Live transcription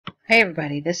Hey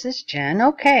everybody, this is Jen.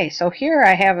 Okay, so here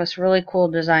I have this really cool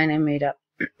design I made up.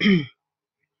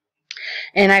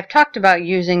 And I've talked about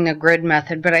using the grid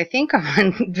method, but I think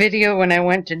on video when I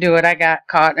went to do it, I got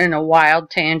caught in a wild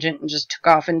tangent and just took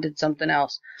off and did something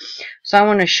else. So I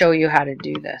want to show you how to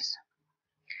do this.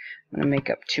 I'm going to make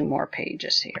up 2 more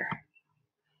pages here.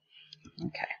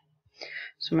 Okay,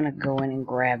 so I'm going to go in and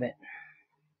grab it.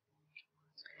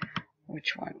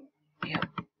 Which one? Yep,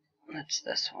 that's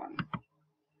this one.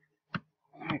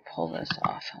 Let me pull this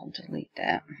off. I'll delete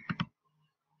that.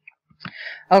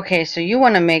 Okay, so you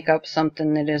want to make up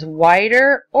something that is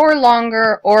wider or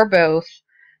longer or both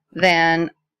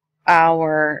than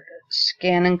our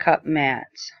ScanNCut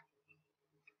mats.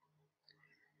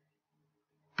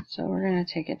 So we're going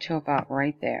to take it to about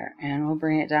right there, and we'll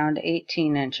bring it down to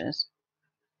 18 inches.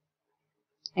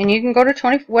 And you can go to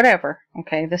 20, whatever.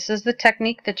 Okay, this is the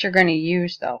technique that you're going to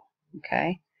use though.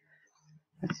 Okay,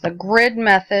 it's the grid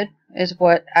method is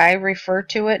what I refer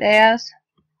to it as.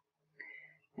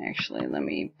 Actually, let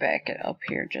me back it up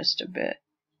here just a bit.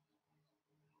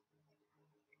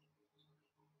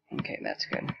 Okay, that's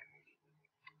good.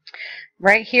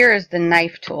 Right here is the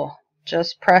knife tool.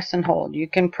 Just press and hold. You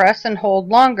can press and hold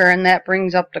longer, and that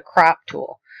brings up the crop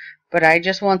tool. But I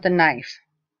just want the knife.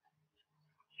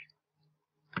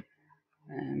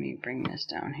 Let me bring this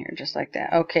down here just like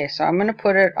that. Okay, so I'm going to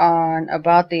put it on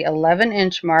about the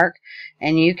 11-inch mark,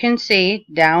 and you can see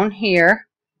down here,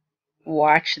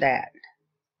 watch that.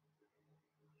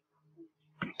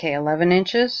 Okay, 11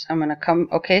 inches. I'm going to come,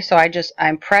 okay, so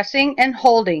I'm pressing and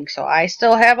holding, so I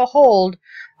still have a hold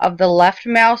of the left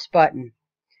mouse button.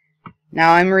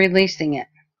 Now I'm releasing it.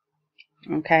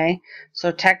 Okay,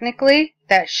 so technically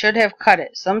that should have cut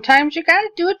it. Sometimes you got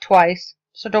to do it twice.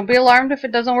 So don't be alarmed if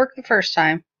it doesn't work the first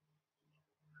time.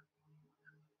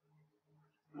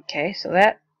 Okay, so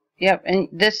that, yep, and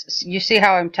this, you see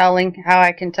how I'm telling, how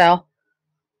I can tell?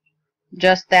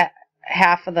 Just that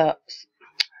half of the,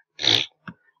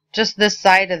 just this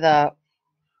side of the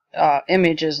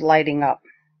image is lighting up.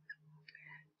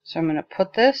 So I'm going to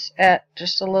put this at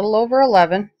just a little over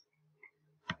 11.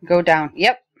 Go down,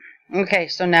 yep. Okay,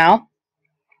 so now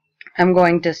I'm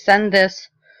going to send this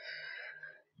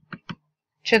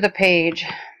to the page,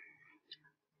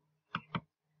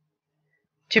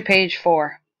 to page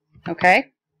 4.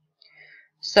 Okay,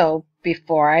 so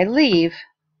before I leave,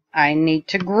 I need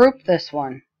to group this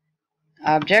one.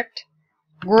 Object,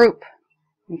 group.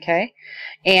 Okay,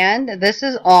 and this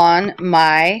is on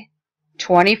my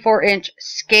 24-inch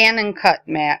ScanNCut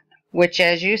mat, which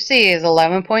as you see is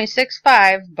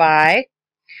 11.65 by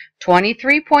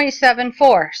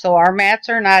 23.74. So our mats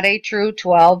are not a true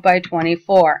 12 by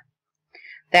 24.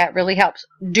 That really helps.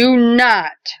 Do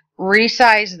not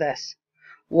resize this.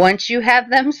 Once you have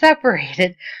them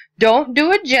separated, don't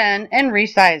do a Jen and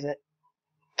resize it,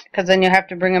 because then you'll have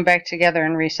to bring them back together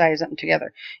and resize them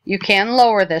together. You can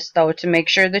lower this though to make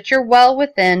sure that you're well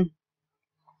within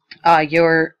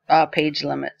your page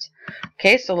limits.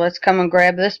 Okay, so let's come and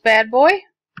grab this bad boy.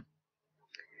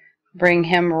 Bring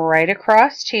him right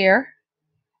across here.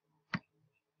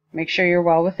 Make sure you're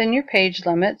well within your page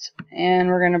limits, and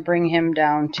we're going to bring him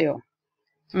down too.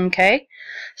 Okay,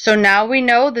 so now we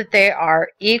know that they are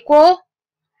equal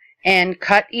and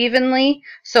cut evenly.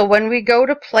 So when we go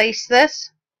to place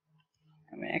this,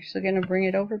 I'm actually going to bring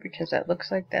it over because that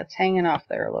looks like that's hanging off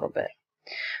there a little bit.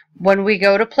 When we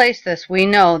go to place this, we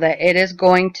know that it is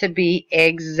going to be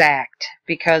exact,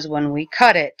 because when we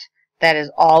cut it, that is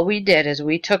all we did, is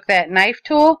we took that knife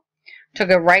tool, took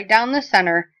it right down the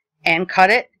center and cut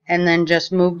it, and then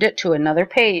just moved it to another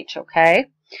page. Okay,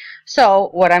 so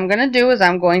what I'm going to do is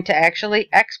I'm going to actually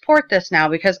export this now,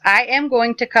 because I am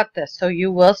going to cut this. So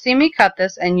you will see me cut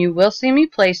this, and you will see me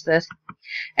place this,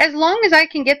 as long as I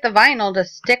can get the vinyl to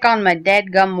stick on my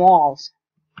dadgum walls,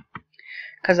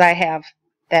 because I have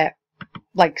that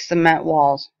like cement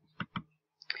walls.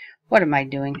 What am I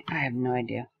doing? I have no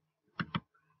idea.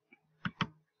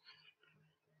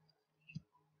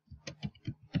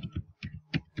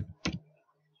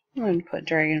 I'm going to put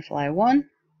Dragonfly 1.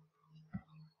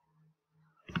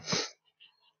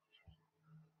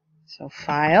 So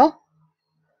File,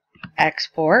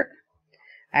 Export.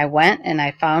 I went and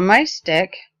I found my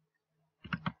stick.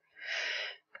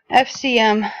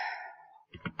 FCM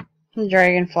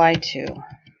Dragonfly 2.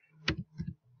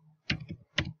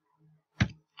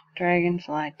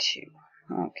 Dragonfly 2.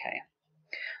 Okay.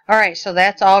 Alright, so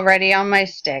that's already on my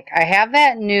stick. I have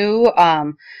that new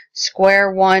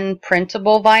Square 1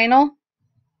 printable vinyl.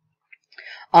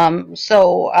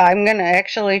 So I'm going to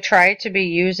actually try to be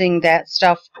using that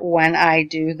stuff when I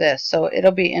do this. So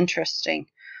it'll be interesting.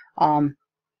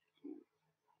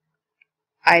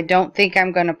 I don't think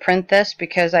I'm going to print this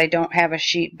because I don't have a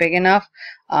sheet big enough.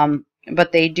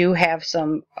 But they do have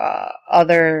some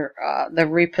other, the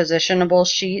repositionable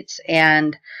sheets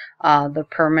and the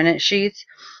permanent sheets.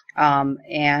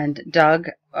 And Doug,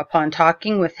 upon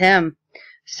talking with him,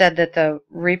 said that the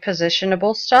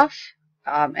repositionable stuff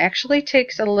actually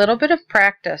takes a little bit of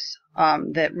practice.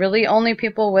 That really only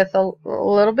people with a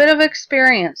little bit of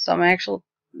experience, some actual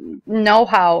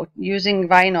know-how using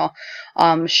vinyl,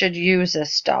 should use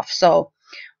this stuff. So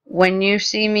when you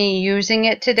see me using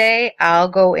it today, I'll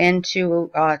go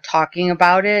into talking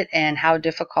about it and how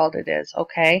difficult it is,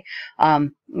 okay?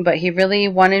 But he really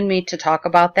wanted me to talk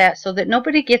about that so that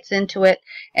nobody gets into it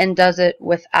and does it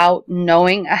without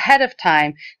knowing ahead of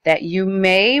time that you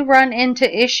may run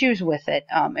into issues with it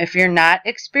if you're not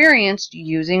experienced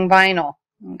using vinyl.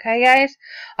 Okay, guys?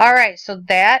 All right, so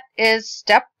that is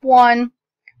step 1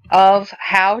 of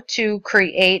how to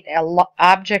create an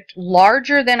object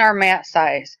larger than our mat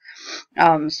size.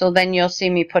 So then you'll see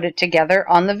me put it together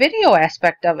on the video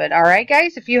aspect of it. All right,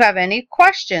 guys, if you have any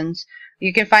questions,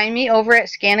 you can find me over at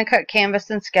ScanNCut Canvas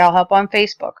and SCAL Help on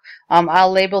Facebook.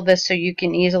 I'll label this so you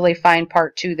can easily find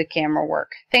part 2, the camera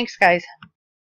work. Thanks, guys.